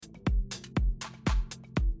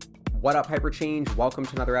What up, Hyperchange? Welcome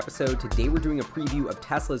to another episode. Today we're doing a preview of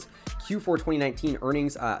Tesla's Q4 2019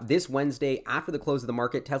 earnings. This Wednesday, after the close of the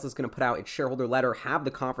market, Tesla's going to put out its shareholder letter, have the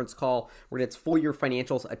conference call, we're going to its full year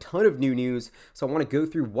financials, a ton of new news. So I want to go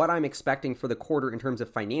through what I'm expecting for the quarter in terms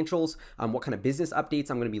of financials, what kind of business updates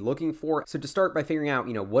I'm going to be looking for. So to start by figuring out,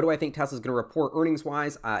 what do I think Tesla's going to report earnings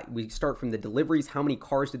wise? We start from the deliveries, how many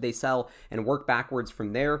cars did they sell, and work backwards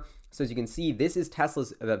from there. So as you can see, this is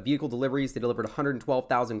Tesla's vehicle deliveries. They delivered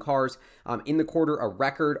 112,000 cars in the quarter, a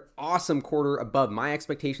record, awesome quarter, above my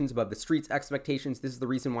expectations, above the street's expectations. This is the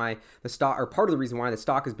reason why the stock, or part of the reason why the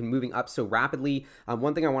stock has been moving up so rapidly.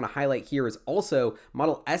 One thing I want to highlight here is also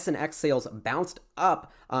Model S and X sales bounced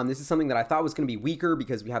up. This is something that I thought was going to be weaker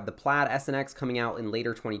because we have the Plaid S and X coming out in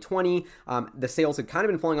later 2020. The sales had kind of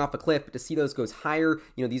been falling off a cliff, but to see those goes higher,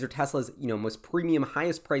 these are Tesla's, most premium,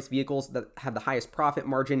 highest priced vehicles that have the highest profit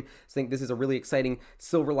margin. So I think this is a really exciting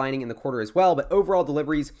silver lining in the quarter as well. But overall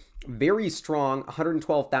deliveries, very strong,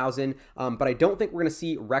 112,000. But I don't think we're going to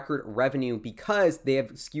see record revenue because they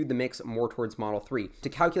have skewed the mix more towards Model 3. To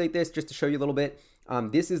calculate this, just to show you a little bit,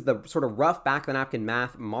 this is the sort of rough back of the napkin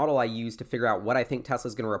math model I use to figure out what I think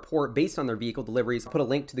Tesla's going to report based on their vehicle deliveries. I'll put a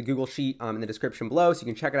link to the Google Sheet in the description below so you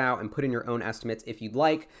can check it out and put in your own estimates if you'd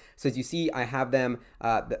like. So as you see, I have them,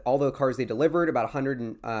 all the cars they delivered, about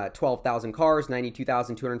 112,000 cars,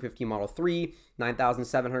 92,250 Model 3,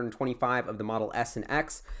 9,725 of the Model S and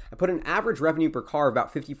X. I put an average revenue per car of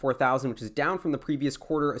about 54,000, which is down from the previous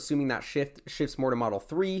quarter, assuming that shifts more to Model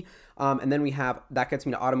 3. And then we have, that gets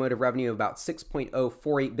me to automotive revenue of about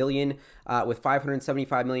 6.048 billion with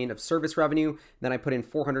 575 million of service revenue. Then I put in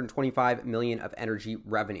 425 million of energy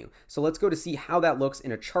revenue. So let's go to see how that looks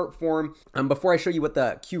in a chart form. Before I show you what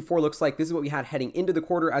the Q4 looks like, this is what we had heading into the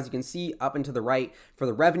quarter. As you can see up and to the right for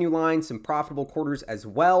the revenue line, some profitable quarters as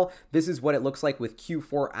well. This is what it looks like with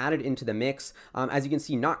Q4 added into the mix. As you can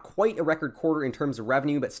see, not quite a record quarter in terms of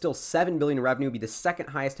revenue, but still 7 billion in revenue, be the second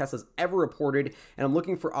highest Tesla's ever reported. And I'm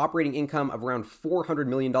looking for operating income of around $400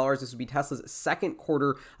 million. This would be Tesla's second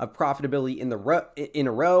quarter of profitability in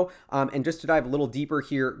a row. And just to dive a little deeper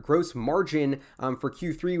here, gross margin for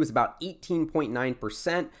Q3 was about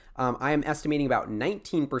 18.9%. I am estimating about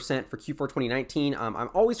 19% for Q4 2019. I'm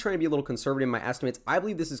always trying to be a little conservative in my estimates. I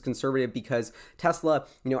believe this is conservative because Tesla,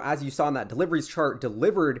 as you saw in that deliveries chart,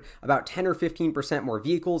 delivered about 10 or 15% more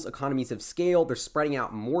vehicles, economies of scale. They're spreading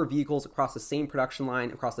out more vehicles across the same production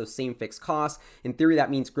line, across those same fixed costs. In theory,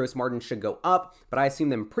 that means gross margin should go up, but I assume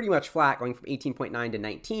them pretty much flat, going from 18.9 to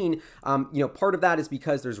 19. Part of that is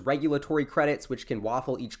because there's regulatory credits, which can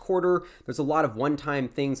waffle each quarter. There's a lot of one-time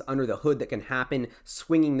things under the hood that can happen,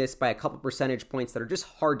 swinging this by a couple percentage points that are just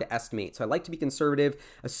hard to estimate. So I like to be conservative,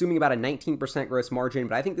 assuming about a 19% gross margin,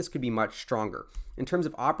 but I think this could be much stronger. In terms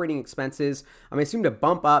of operating expenses, I assume to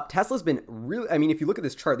bump up. Tesla's been really, if you look at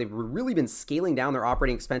this chart, they've really been scaling down their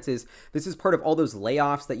operating expenses. This is part of all those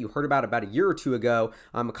layoffs that you heard about a year or two ago,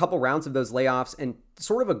 a couple rounds of those layoffs, and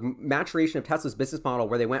sort of a maturation of Tesla's business model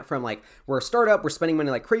where they went from we're a startup, we're spending money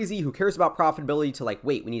like crazy, who cares about profitability, to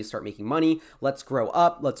wait, we need to start making money, let's grow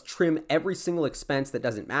up, let's trim every single expense that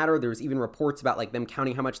doesn't matter. There was even reports about them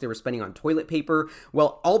counting how much they were spending on toilet paper.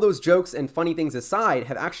 Well, all those jokes and funny things aside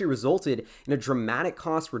have actually resulted in a dramatic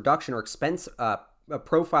cost reduction or expense a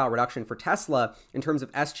profile reduction for Tesla in terms of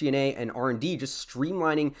SG&A and R&D, just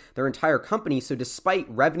streamlining their entire company. So despite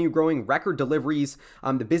revenue growing, record deliveries,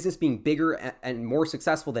 the business being bigger and more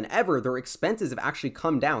successful than ever, their expenses have actually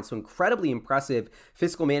come down. So incredibly impressive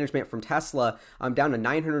fiscal management from Tesla, down to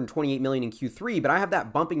 928 million in Q3, but I have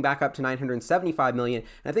that bumping back up to 975 million.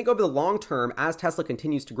 And I think over the long term, as Tesla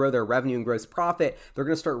continues to grow their revenue and gross profit, they're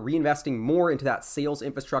going to start reinvesting more into that sales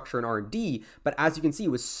infrastructure and R&D. But as you can see,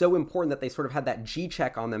 it was so important that they sort of had that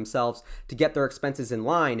G-check on themselves to get their expenses in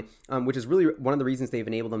line, which is really one of the reasons they've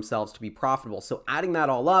enabled themselves to be profitable. So adding that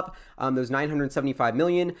all up, those 975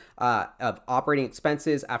 million of operating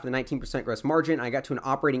expenses after the 19% gross margin, I got to an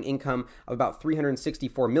operating income of about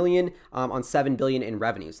 364 million on 7 billion in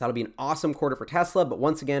revenues. That'll be an awesome quarter for Tesla, but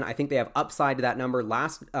once again, I think they have upside to that number.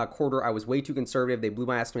 Last quarter, I was way too conservative. They blew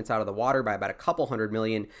my estimates out of the water by about a couple $100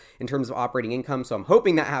 million in terms of operating income. So I'm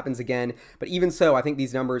hoping that happens again. But even so, I think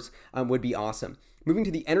these numbers would be awesome. Moving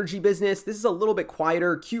to the energy business, this is a little bit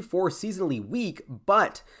quieter, Q4 seasonally weak,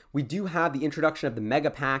 but we do have the introduction of the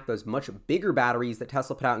Megapack, those much bigger batteries that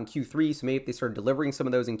Tesla put out in Q3, so maybe if they started delivering some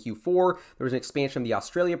of those in Q4, there was an expansion of the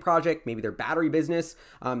Australia project, maybe their battery business,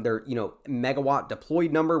 their megawatt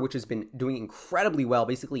deployed number, which has been doing incredibly well,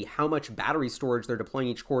 basically how much battery storage they're deploying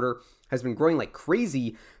each quarter has been growing like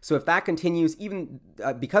crazy. So if that continues, even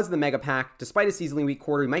because of the Megapack, despite a seasonally weak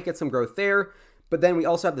quarter, we might get some growth there. But then we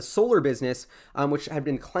also have the solar business, which had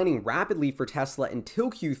been declining rapidly for Tesla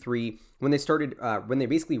until Q3 when they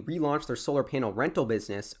basically relaunched their solar panel rental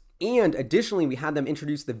business. And additionally, we had them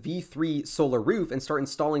introduce the V3 solar roof and start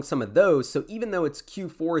installing some of those. So even though it's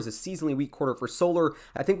Q4 is a seasonally weak quarter for solar,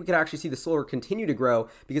 I think we could actually see the solar continue to grow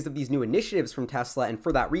because of these new initiatives from Tesla. And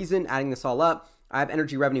for that reason, adding this all up, I have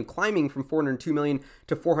energy revenue climbing from $402 million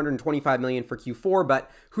to $425 million for Q4,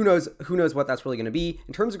 but who knows what that's really going to be.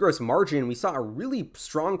 In terms of gross margin, we saw a really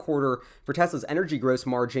strong quarter for Tesla's energy gross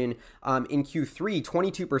margin in Q3,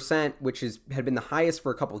 22%, which had been the highest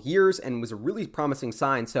for a couple years and was a really promising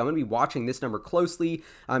sign. So I'm going to be watching this number closely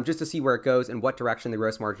just to see where it goes and what direction the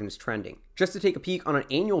gross margin is trending. Just to take a peek on an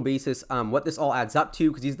annual basis, what this all adds up to,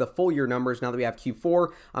 because these are the full year numbers now that we have Q4,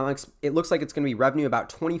 it looks like it's going to be revenue about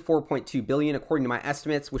 $24.2 billion according to my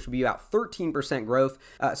estimates, which would be about 13% growth.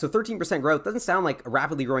 So 13% growth doesn't sound like a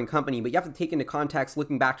rapidly growing company, but you have to take into context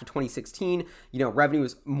looking back to 2016, revenue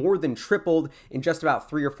has more than tripled in just about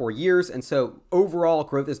 3 or 4 years. And so overall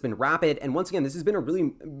growth has been rapid. And once again, this has been a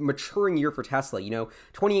really maturing year for Tesla.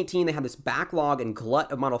 2018, they had this backlog and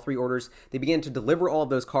glut of Model 3 orders. They began to deliver all of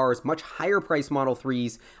those cars, much higher priced Model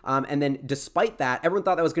 3s. And then despite that, everyone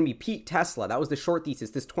thought that was going to be peak Tesla. That was the short thesis.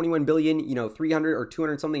 This 21 billion, 300 or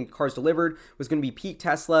 200 something cars delivered was going to be peak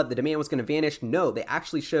Tesla. The demand was going to vanish. No, they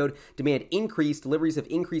actually showed demand increased. Deliveries have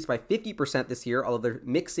increased by 50% this year, although they're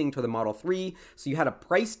mixing to the Model 3. So you had a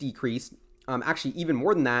price decrease. Actually, even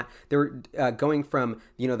more than that, they're going from,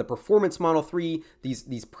 the performance Model 3,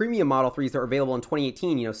 these premium Model 3s that are available in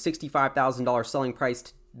 2018, $65,000 selling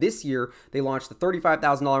price. This year, they launched the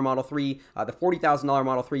 $35,000 Model 3, the $40,000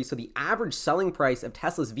 Model 3. So the average selling price of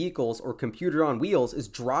Tesla's vehicles or computer on wheels is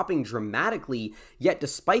dropping dramatically. Yet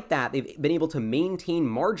despite that, they've been able to maintain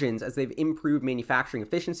margins as they've improved manufacturing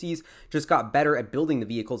efficiencies, just got better at building the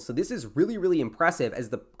vehicles. So this is really, really impressive. As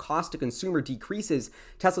the cost to consumer decreases,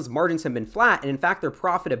 Tesla's margins have been flat. And in fact, their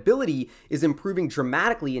profitability is improving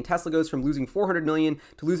dramatically. And Tesla goes from losing $400 million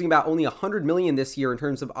to losing about only $100 million this year in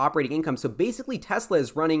terms of operating income. So basically, Tesla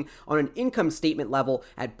is running on an income statement level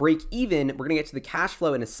at break even. We're going to get to the cash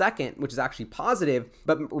flow in a second, which is actually positive.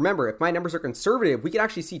 But remember, if my numbers are conservative, we could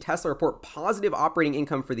actually see Tesla report positive operating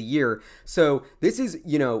income for the year. So this is,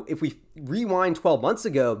 if we rewind 12 months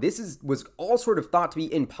ago, was all sort of thought to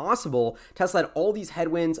be impossible. Tesla had all these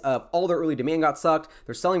headwinds of all their early demand got sucked,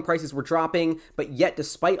 their selling prices were dropping, but yet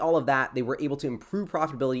despite all of that, they were able to improve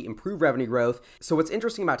profitability, improve revenue growth. So what's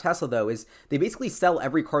interesting about Tesla though is they basically sell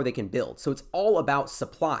every car they can build. So it's all about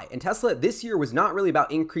supply. And Tesla this year was not really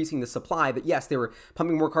about increasing the supply, but yes, they were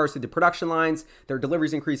pumping more cars through the production lines, their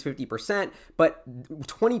deliveries increased 50%, but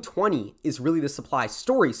 2020 is really the supply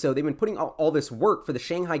story. So they've been putting all this work for the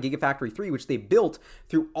Shanghai Gigafactory 3, which they built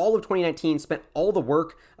through all of 2019, spent all the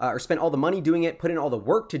work or spent all the money doing it, put in all the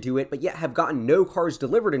work to do it, but yet have gotten no cars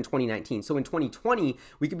delivered in 2019. So in 2020,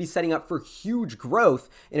 we could be setting up for huge growth.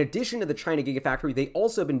 In addition to the China Gigafactory, they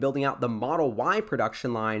also have been building out the Model Y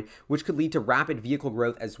production line, which could lead to rapid vehicle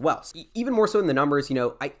growth as well. So even more so in the numbers,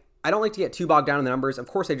 I don't like to get too bogged down in the numbers. Of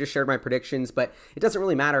course, I just shared my predictions, but it doesn't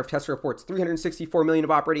really matter if Tesla reports $364 million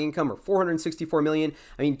of operating income or $464 million.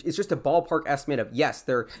 I mean, it's just a ballpark estimate of, yes,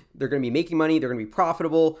 they're going to be making money, they're going to be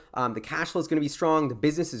profitable, the cash flow is going to be strong, the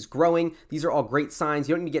business is growing. These are all great signs.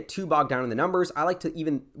 You don't need to get too bogged down in the numbers. I like to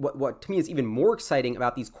what to me is even more exciting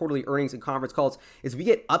about these quarterly earnings and conference calls is we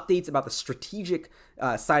get updates about the strategic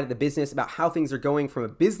side of the business, about how things are going from a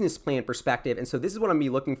business plan perspective. And so this is what I'm going to be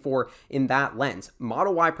looking for in that lens.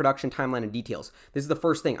 Model Y production timeline and details. This is the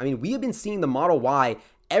first thing. I mean, we have been seeing the Model Y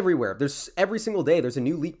everywhere. There's every single day, there's a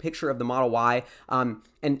new leaked picture of the Model Y.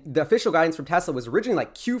 And the official guidance from Tesla was originally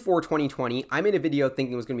like Q4 2020. I made a video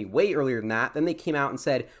thinking it was going to be way earlier than that. Then they came out and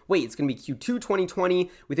said, wait, it's going to be Q2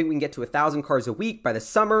 2020. We think we can get to 1,000 cars a week by the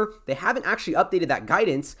summer. They haven't actually updated that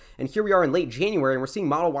guidance. And here we are in late January and we're seeing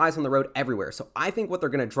Model Ys on the road everywhere. So I think what they're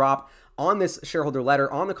going to drop on this shareholder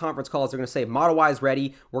letter, on the conference calls, they're going to say Model Y is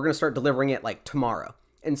ready. We're going to start delivering it like tomorrow.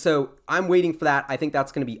 And so I'm waiting for that. I think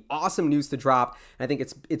that's going to be awesome news to drop. And I think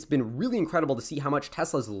it's been really incredible to see how much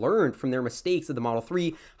Tesla's learned from their mistakes of the Model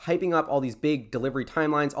 3, hyping up all these big delivery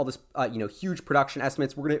timelines, all this huge production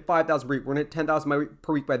estimates. We're going to hit 5,000 per week. We're going to hit 10,000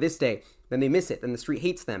 per week by this day. Then they miss it. Then the street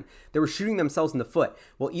hates them. They were shooting themselves in the foot.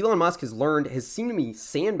 Well, Elon Musk has seemed to be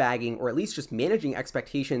sandbagging or at least just managing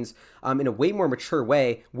expectations in a way more mature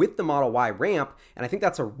way with the Model Y ramp. And I think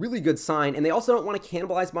that's a really good sign. And they also don't want to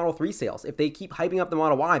cannibalize Model 3 sales. If they keep hyping up the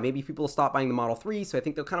Model Y, maybe people will stop buying the Model 3. So I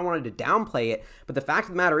think they kind of wanted to downplay it. But the fact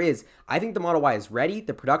of the matter is, I think the Model Y is ready.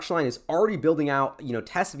 The production line is already building out,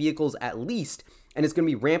 test vehicles at least. And it's going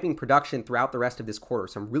to be ramping production throughout the rest of this quarter.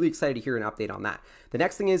 So I'm really excited to hear an update on that. The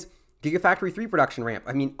next thing is, Gigafactory 3 production ramp.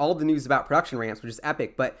 I mean, all the news about production ramps, which is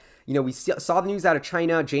epic. But, we saw the news out of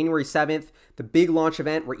China, January 7th, the big launch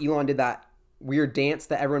event where Elon did that weird dance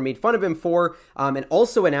that everyone made fun of him for, and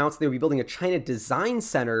also announced they would be building a China design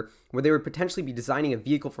center where they would potentially be designing a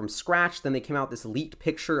vehicle from scratch. Then they came out with this leaked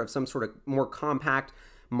picture of some sort of more compact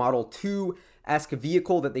Model 2-esque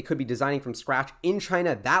vehicle that they could be designing from scratch in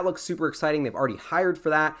China. That looks super exciting. They've already hired for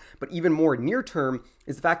that. But even more near term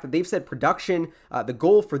is the fact that they've said production, the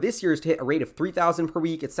goal for this year is to hit a rate of 3,000 per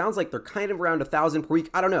week. It sounds like they're kind of around 1,000 per week.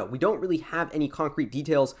 I don't know. We don't really have any concrete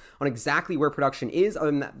details on exactly where production is, other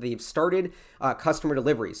than that they've started customer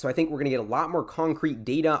deliveries. So I think we're going to get a lot more concrete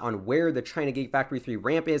data on where the China Gigafactory 3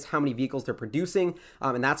 ramp is, how many vehicles they're producing,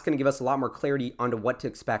 and that's going to give us a lot more clarity onto what to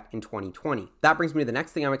expect in 2020. That brings me to the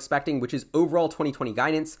next thing I'm expecting, which is overall 2020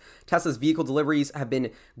 guidance. Tesla's vehicle deliveries have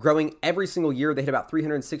been growing every single year. They hit about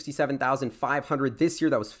 367,500 this year.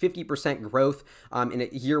 That was 50% growth in a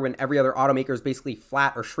year when every other automaker is basically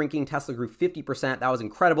flat or shrinking. Tesla grew 50%. That was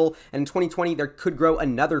incredible. And in 2020, there could grow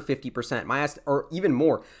another 50%, or even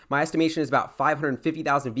more. My estimation is about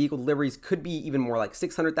 550,000 vehicle deliveries, could be even more, like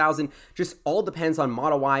 600,000. Just all depends on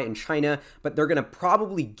Model Y in China, but they're going to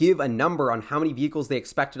probably give a number on how many vehicles they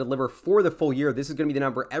expect to deliver for the full year. This is going to be the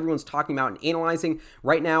number everyone's talking about and analyzing.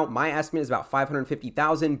 Right now, my estimate is about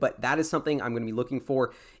 550,000, but that is something I'm going to be looking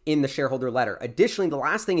for in the shareholder letter. Additionally, the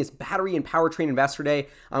last thing is Battery and Powertrain Investor Day.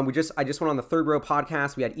 I just went on the Third Row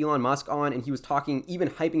podcast. We had Elon Musk on, and he was talking, even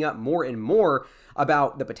hyping up more and more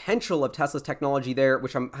about the potential of Tesla's technology there,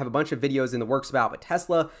 which I have a bunch of videos in the works about. But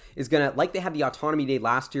Tesla is going to, like they had the Autonomy Day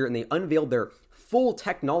last year, and they unveiled their full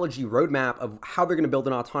technology roadmap of how they're going to build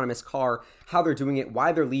an autonomous car, how they're doing it,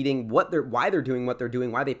 why they're leading, why they're doing what they're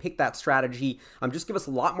doing, why they picked that strategy. Just give us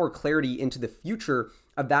a lot more clarity into the future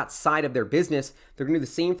of that side of their business. They're going to do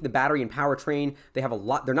the same for the battery and powertrain. They have a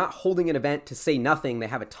lot. They're not holding an event to say nothing. They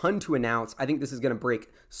have a ton to announce. I think this is going to break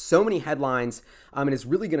so many headlines, and it's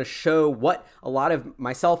really going to show what a lot of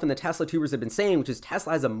myself and the Tesla tubers have been saying, which is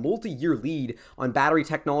Tesla has a multi-year lead on battery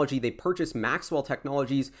technology. They purchased Maxwell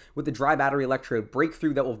Technologies with the dry battery electrode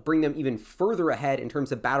breakthrough that will bring them even further ahead in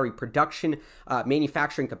terms of battery production,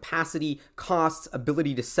 manufacturing capacity, costs,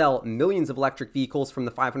 ability to sell millions of electric vehicles from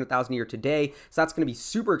the 500,000 a year today. So that's going to be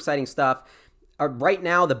super exciting stuff. Right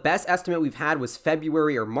now, the best estimate we've had was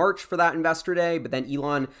February or March for that investor day, but then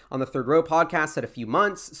Elon on the Third Row podcast said a few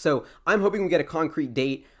months. So I'm hoping we get a concrete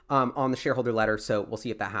date on the shareholder letter, so we'll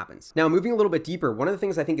see if that happens. Now, moving a little bit deeper, one of the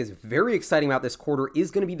things I think is very exciting about this quarter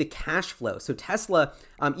is going to be the cash flow. So Tesla,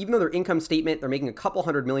 even though their income statement, they're making a couple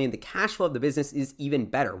 $100 million, the cash flow of the business is even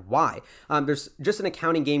better. Why? There's just an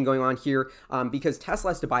accounting game going on here because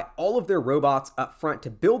Tesla has to buy all of their robots up front to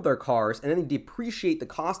build their cars, and then they depreciate the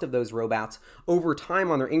cost of those robots over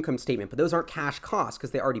time on their income statement. But those aren't cash costs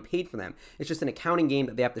because they already paid for them. It's just an accounting game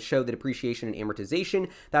that they have to show the depreciation and amortization.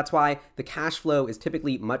 That's why the cash flow is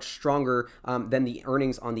typically much stronger than the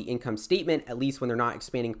earnings on the income statement, at least when they're not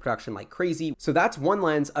expanding production like crazy. So that's one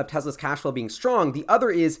lens of Tesla's cash flow being strong. The other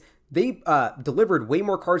is they delivered way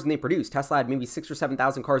more cars than they produced. Tesla had maybe 6,000 or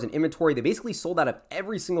 7,000 cars in inventory. They basically sold out of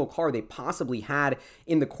every single car they possibly had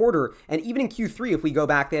in the quarter. And even in Q3, if we go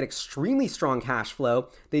back, they had extremely strong cash flow.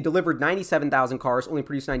 They delivered 97,000 cars, only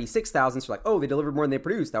produced 96,000. So like, oh, they delivered more than they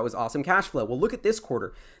produced. That was awesome cash flow. Well, look at this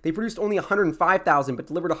quarter. They produced only 105,000, but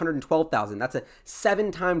delivered 112,000. That's a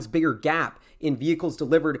 7 times bigger gap in vehicles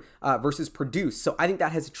delivered versus produced. So I think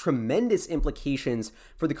that has tremendous implications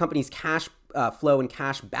for the company's cash flow and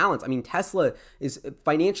cash balance. I mean, Tesla is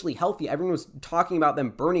financially healthy. Everyone was talking about them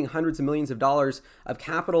burning hundreds of millions of dollars of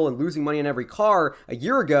capital and losing money on every car a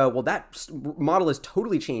year ago. Well, that model has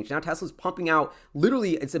totally changed. Now Tesla's pumping out,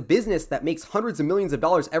 literally, it's a business that makes hundreds of millions of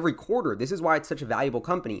dollars every quarter. This is why it's such a valuable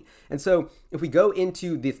company. And so if we go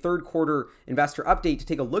into the third quarter investor update to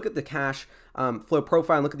take a look at the cash flow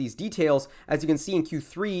profile and look at these details, as you can see in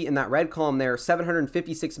Q3 in that red column there,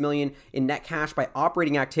 $756 million in net cash by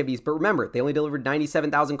operating activities. But remember, they only delivered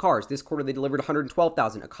 97,000 cars. This quarter, they delivered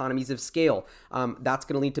 112,000. Economies of scale. That's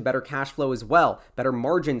going to lead to better cash flow as well, better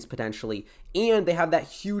margins potentially. And they have that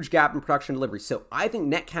huge gap in production delivery. So I think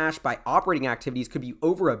net cash by operating activities could be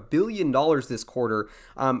over $1 billion this quarter,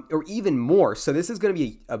 or even more. So this is going to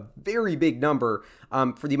be a very big number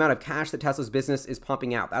for the amount of cash that Tesla's business is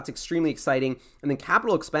pumping out. That's extremely exciting. And then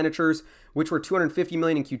capital expenditures, which were $250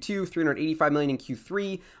 million in Q2, $385 million in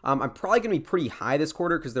Q3. I'm probably going to be pretty high this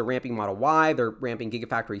quarter because they're ramping Model Y, they're ramping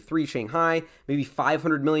Gigafactory 3 Shanghai, maybe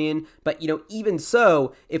 $500 million. But even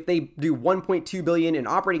so, if they do $1.2 billion in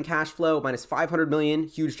operating cash flow minus $500 million,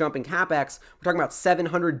 huge jump in CapEx, we're talking about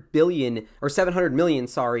 $700 million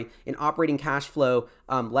in operating cash flow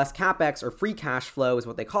less capex, or free cash flow is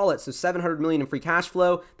what they call it. So $700 million in free cash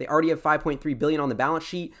flow. They already have $5.3 billion on the balance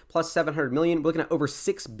sheet, plus $700 million. We're looking at over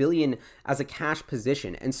 $6 billion as a cash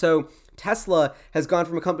position. And so Tesla has gone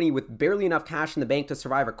from a company with barely enough cash in the bank to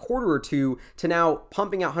survive a quarter or two to now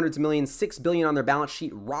pumping out hundreds of millions, $6 billion on their balance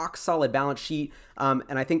sheet, rock solid balance sheet.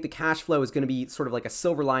 And I think the cash flow is going to be sort of like a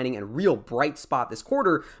silver lining and a real bright spot this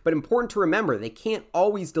quarter. But important to remember, they can't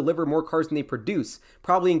always deliver more cars than they produce.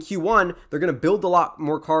 Probably in Q1, they're going to build a lot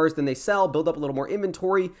more cars than they sell, build up a little more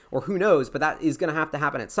inventory, or who knows, but that is going to have to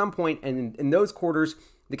happen at some point. And in those quarters,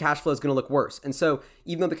 the cash flow is going to look worse. And so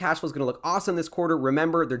even though the cash flow is going to look awesome this quarter,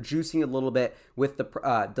 remember they're juicing a little bit with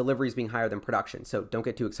the deliveries being higher than production. So don't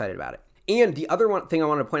get too excited about it. And the other one thing I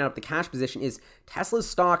wanted to point out with the cash position is Tesla's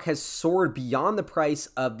stock has soared beyond the price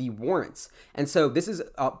of the warrants. And so this is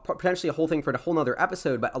potentially a whole thing for a whole nother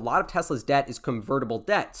episode, but a lot of Tesla's debt is convertible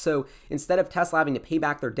debt. So instead of Tesla having to pay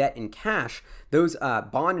back their debt in cash, those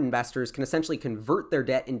bond investors can essentially convert their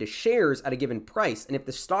debt into shares at a given price. And if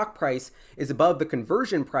the stock price is above the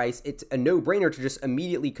conversion price, it's a no-brainer to just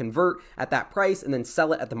immediately convert at that price and then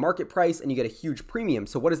sell it at the market price, and you get a huge premium.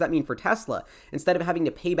 So what does that mean for Tesla? Instead of having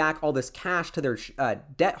to pay back all this cash to their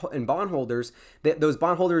debt and bondholders, those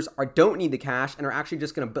bondholders don't need the cash and are actually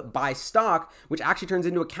just going to buy stock, which actually turns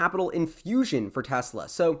into a capital infusion for Tesla.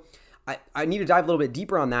 So I need to dive a little bit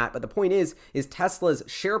deeper on that, but the point is Tesla's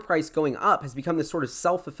share price going up has become this sort of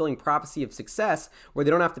self-fulfilling prophecy of success where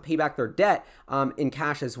they don't have to pay back their debt in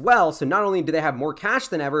cash as well. So not only do they have more cash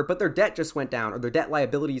than ever, but their debt just went down, or their debt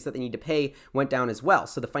liabilities that they need to pay went down as well.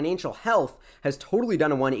 So the financial health has totally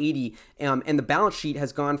done a 180, and the balance sheet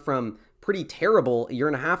has gone from pretty terrible a year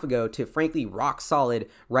and a half ago to frankly rock solid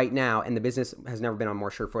right now, and the business has never been on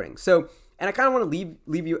more sure footing. So, and I kind of want to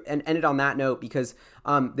leave you and end it on that note because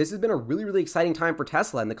this has been a really, really exciting time for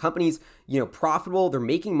Tesla, and the company's, profitable, they're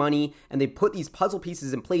making money, and they put these puzzle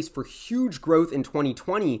pieces in place for huge growth in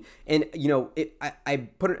 2020. And, I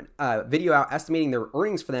put a video out estimating their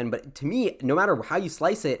earnings for them, but to me, no matter how you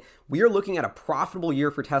slice it, we are looking at a profitable year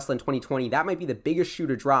for Tesla in 2020. That might be the biggest shoe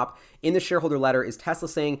to drop in the shareholder letter, is Tesla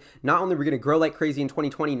saying, not only are we going to grow like crazy in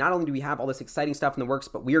 2020, not only do we have all this exciting stuff in the works,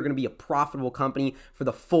 but we are going to be a profitable company for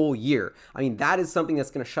the full year. I mean, that is something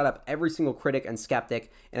that's going to shut up every single critic and skeptic,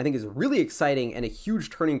 and I think is really exciting and a huge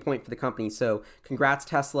turning point for the company. So congrats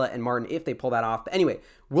Tesla and Martin if they pull that off. But anyway,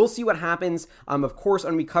 we'll see what happens. Of course,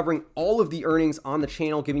 I'm going to be covering all of the earnings on the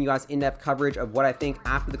channel, giving you guys in-depth coverage of what I think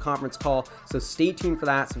after the conference call. So stay tuned for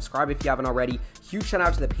that. Subscribe if you haven't already. Huge shout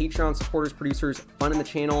out to the Patreon supporters, producers, fun in the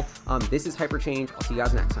channel. This is Hyperchange. I'll see you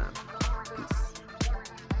guys next time.